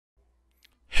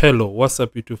Hello, what's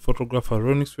up YouTube photographer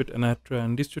Ronix with another tutorial.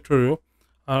 In this tutorial,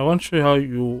 I want to show you how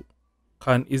you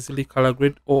can easily color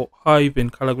grade or how I even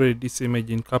color grade this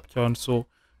image in Capture One. So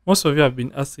most of you have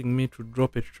been asking me to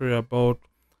drop a tutorial about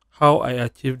how I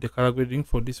achieved the color grading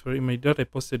for this very image that I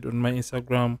posted on my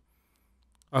Instagram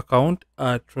account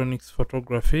at Ronix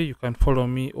Photography. You can follow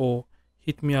me or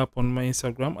hit me up on my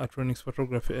Instagram at Ronix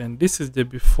Photography, and this is the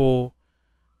before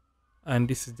and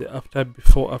this is the after.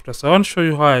 So I want to show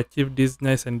you how I achieved these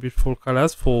nice and beautiful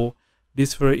colors for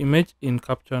this very image in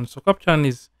Capture One. So Capture One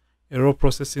is a raw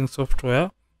processing software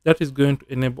that is going to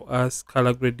enable us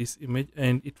color grade this image,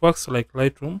 and it works like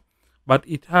Lightroom, but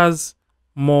it has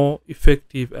more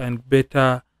effective and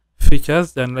better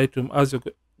features than Lightroom, as you're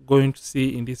going to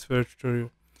see in this very tutorial.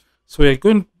 So we're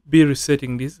going to be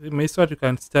resetting this image so that you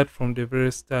can start from the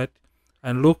very start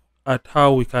and look at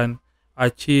how we can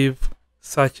achieve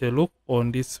such a look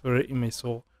on this very image.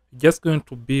 So just going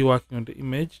to be working on the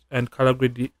image and color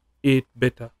grade it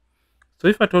better. So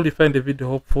if at all you find the video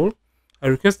helpful, I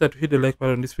request that you hit the like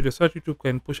button on this video so that YouTube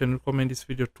can push and recommend this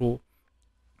video to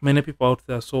many people out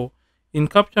there. So in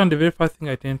Capture, the very first thing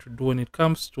I tend to do when it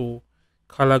comes to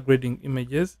color grading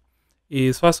images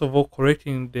is first of all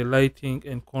correcting the lighting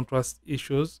and contrast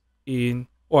issues in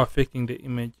or affecting the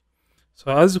image. So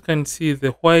as you can see,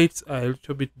 the whites are a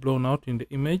little bit blown out in the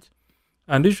image,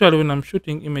 and usually when I'm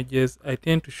shooting images, I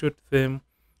tend to shoot them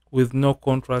with no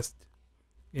contrast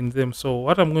in them. So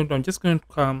what I'm going to do, I'm just going to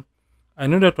come,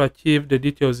 in order to achieve the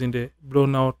details in the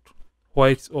blown out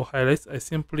whites or highlights, I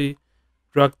simply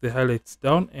drag the highlights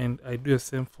down and I do the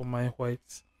same for my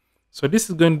whites. So this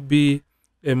is going to be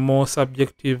a more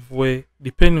subjective way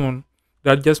depending on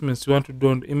the adjustments you want to do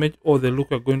on the image or the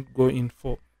look you're going to go in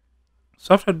for.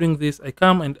 So after doing this, I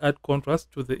come and add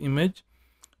contrast to the image,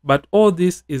 but all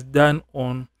this is done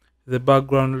on the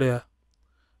background layer.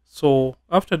 So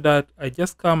after that, I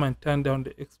just come and turn down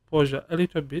the exposure a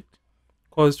little bit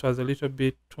because it was a little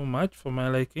bit too much for my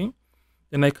liking.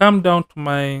 Then I come down to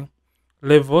my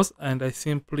levels and I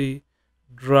simply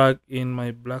drag in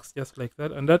my blacks just like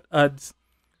that, and that adds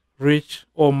rich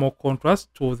or more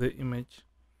contrast to the image.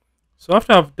 So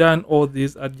after I've done all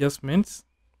these adjustments,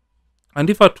 and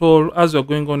if at all as you're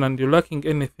going on and you're lacking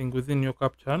anything within your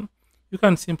Capture, you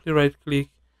can simply right click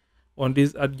on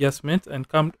these adjustments and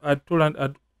come to add tool and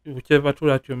add whichever tool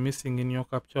that you're missing in your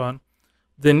Capture One.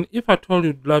 Then if at all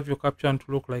you'd love your Capture One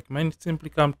to look like mine, simply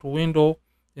come to window,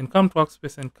 then come to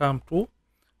workspace and come to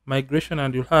migration,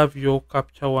 and you'll have your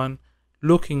Capture One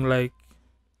looking like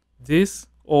this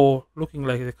or looking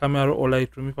like the camera or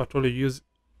Lightroom if at all you use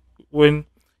when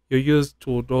you're used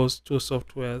to those two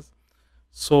softwares.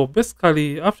 So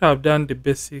basically, after I've done the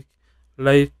basic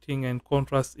lighting and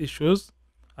contrast issues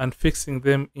and fixing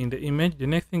them in the image, the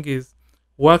next thing is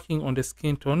working on the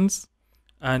skin tones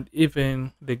and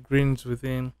even the greens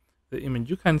within the image.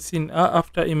 You can see in our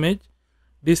after image,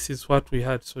 this is what we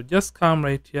had. So just come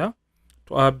right here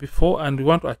to our before, and we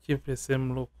want to achieve the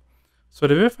same look. So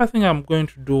the very first thing I'm going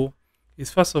to do is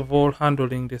first of all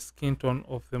handling the skin tone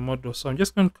of the model. So I'm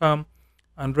just going to come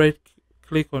and right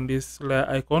click on this layer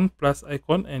icon, plus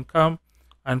icon, and come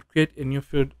and create a new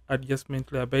field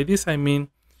adjustment layer. By this I mean,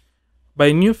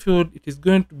 by new field, it is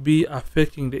going to be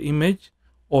affecting the image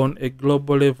on a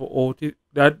global level, or the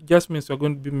adjustments you're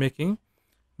going to be making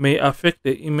may affect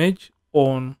the image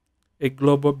on a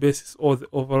global basis or the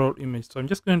overall image. So I'm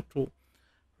just going to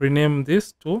rename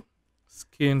this to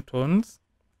skin tones.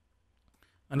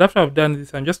 And after I've done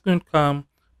this, I'm just going to come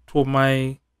to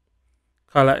my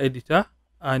color editor,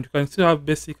 and you can still have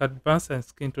basic, advanced, and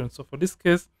skin tones. So for this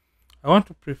case, I want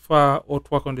to prefer or to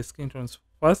work on the skin tones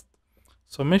first.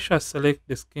 So make sure I select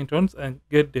the skin tones and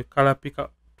get the color picker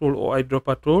tool or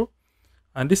eyedropper tool.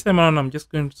 And this time around, I'm just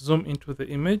going to zoom into the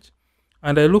image,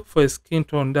 and I look for a skin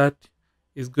tone that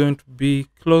is going to be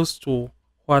close to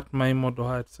what my model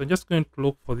had. So I'm just going to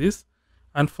look for this.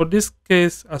 And for this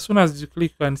case, as soon as you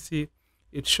click, you can see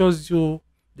it shows you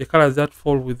the colors that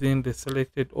fall within the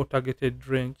selected or targeted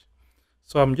range.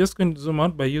 So I'm just going to zoom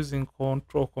out by using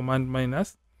Control Command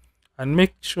minus and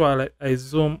make sure I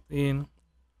zoom in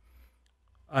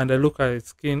and I look at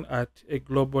skin at a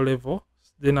global level.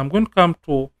 Then I'm going to come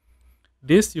to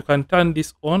this. You can turn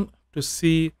this on to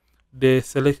see the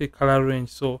selected color range.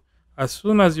 So as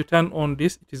soon as you turn on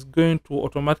this, it is going to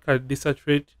automatically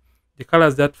desaturate the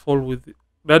colors that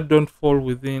don't fall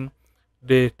within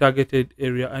the targeted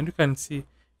area, and you can see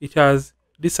it has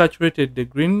desaturated the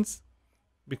greens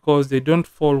because they don't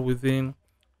fall within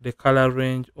the color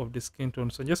range of the skin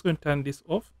tone. So I'm just going to turn this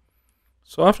off.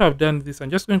 So after I've done this, I'm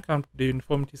just going to come to the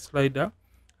uniformity slider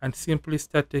and simply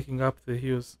start taking up the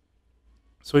hues.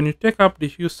 So when you take up the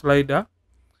hue slider,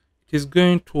 it is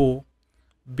going to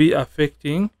be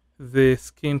affecting the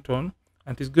skin tone,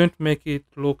 and it's going to make it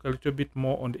look a little bit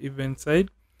more on the even side.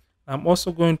 I'm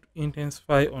also going to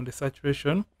intensify on the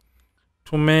saturation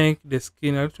to make the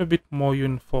skin a little bit more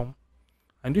uniform.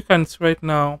 And you can see right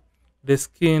now the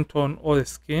skin tone or the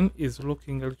skin is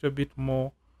looking a little bit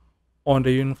more on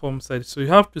the uniform side. So you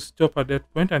have to stop at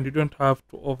that point, and you don't have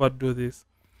to overdo this.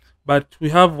 But we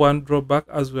have one drawback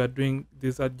as we are doing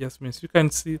these adjustments. You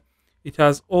can see it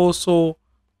has also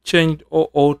changed or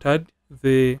altered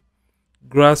the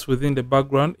grass within the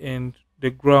background and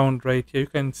the ground right here. You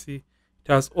can see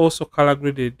it has also color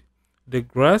graded the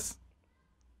grass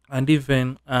and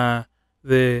even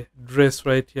the dress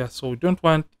right here. So we don't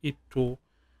want it to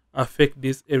affect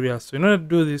this area. So in order to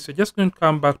do this, we're just going to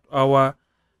come back to our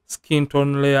skin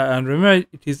tone layer, and remember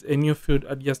it is a new field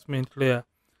adjustment layer.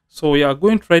 So we are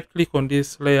going to right click on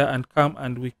this layer and come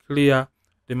and we clear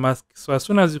the mask. So as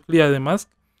soon as you clear the mask,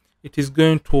 it is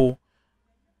going to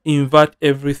invert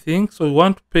everything. So we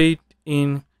want to paint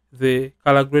in the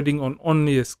color grading on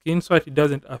only the skin so that it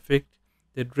doesn't affect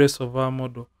the dress of our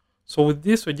model. So with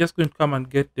this, we're just going to come and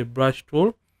get the brush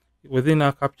tool within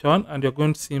our capture one, and you're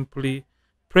going to simply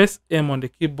press M on the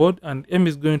keyboard, and M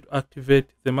is going to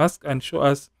activate the mask and show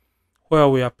us where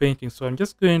we are painting. So I'm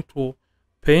just going to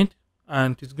paint,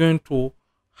 and it's going to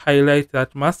highlight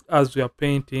that mask as we are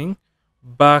painting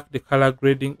back the color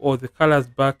grading or the colors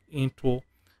back into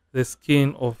the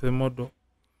skin of the model.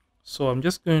 So I'm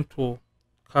just going to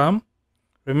come.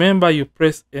 Remember, you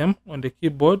press M on the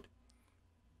keyboard,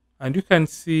 and you can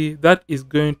see that is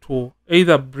going to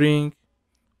either bring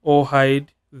or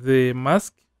hide the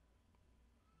mask.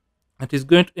 It is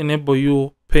going to enable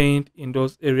you paint in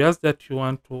those areas that you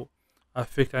want to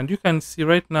affect. And you can see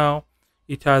right now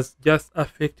it has just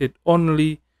affected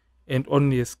only and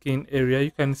only a skin area.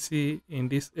 You can see in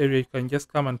this area you can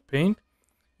just come and paint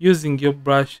using your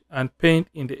brush and paint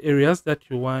in the areas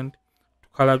that you want to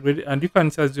color grade. And you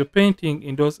can see as you're painting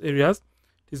in those areas,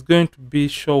 it is going to be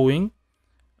showing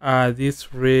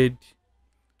this red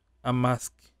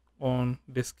mask on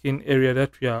the skin area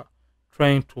that we are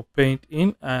trying to paint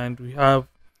in, and we have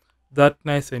that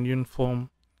nice and uniform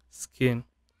skin.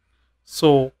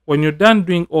 So when you're done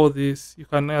doing all this, you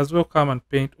can as well come and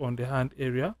paint on the hand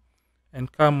area,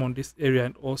 and come on this area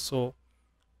and also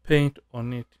paint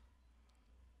on it.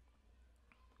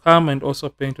 Come and also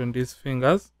paint on these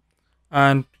fingers,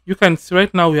 and you can see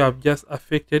right now we have just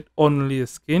affected only the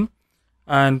skin.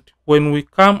 And when we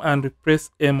come and we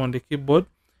press M on the keyboard,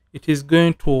 it is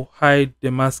going to hide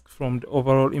the mask from the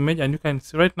overall image. And you can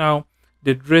see right now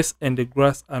the dress and the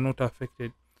grass are not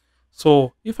affected.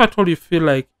 So if at all you feel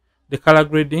like the color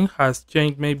grading has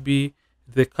changed, maybe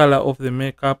the color of the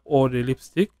makeup or the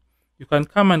lipstick, you can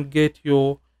come and get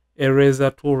your eraser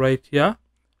tool right here,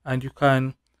 and you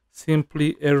can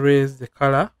simply erase the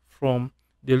color from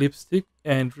the lipstick,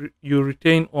 and you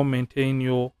retain or maintain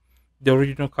the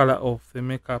original color of the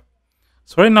makeup.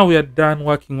 So right now we are done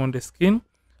working on the skin,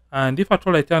 and if at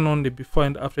all I turn on the before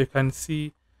and after, you can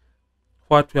see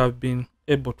what we have been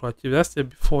able to achieve. That's the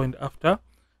before and after.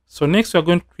 So next we are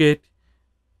going to create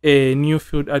a new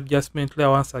field adjustment layer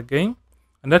once again,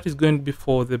 and that is going to be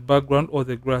for the background or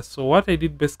the grass. So what I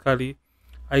did basically,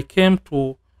 I came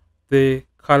to the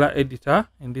color editor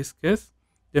in this case,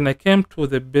 then I came to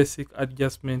the basic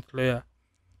adjustment layer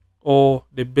or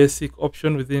the basic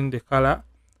option within the color,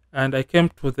 and I came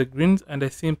to the greens, and I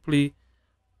simply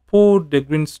pulled the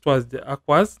greens towards the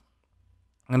aquas,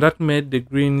 and that made the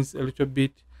greens a little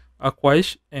bit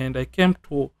aquaish. And I came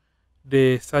to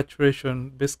the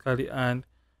saturation basically, and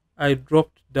I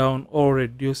dropped down or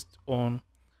reduced on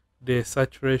the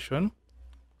saturation.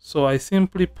 So I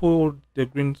simply pulled the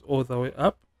greens all the way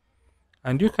up,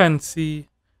 and you can see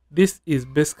this is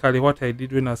basically what I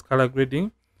did when I was color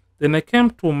grading. Then I came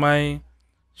to my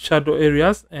shadow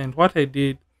areas, and what I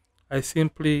did, I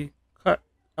simply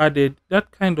added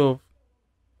that kind of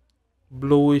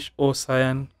bluish or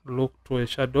cyan look to the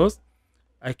shadows.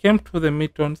 I came to the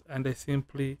midtones, and I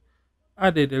simply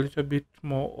added a little bit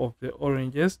more of the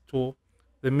oranges to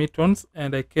the midtones,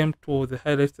 and I came to the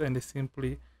highlights, and I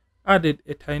simply added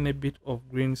a tiny bit of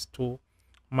greens to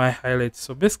my highlights.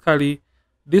 So basically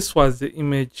this was the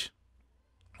image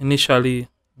initially,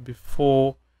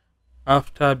 before,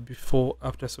 after, before,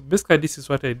 after. So basically this is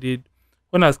what I did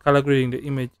when I was color grading the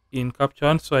image in Capture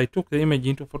One. So I took the image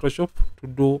into Photoshop to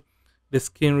do the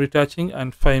skin retouching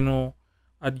and final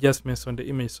adjustments on the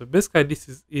image. So basically this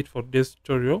is it for this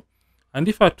tutorial. And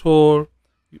if at all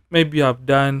maybe you have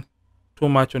done too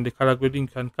much on the color grading, you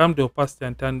can come the opacity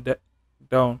and turn that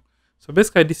down. So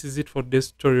basically this is it for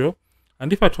this tutorial.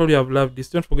 And if at all you have loved this,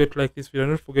 don't forget to like this video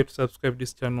and don't forget to subscribe to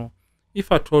this channel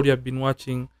If at all you have been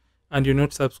watching and you're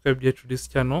not subscribed yet to this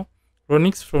channel,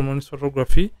 Ronix from Ronix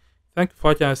Photography, thank you for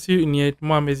watching. I'll see you in yet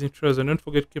more amazing tutorials, and don't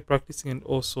forget to keep practicing and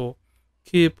also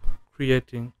keep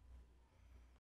creating.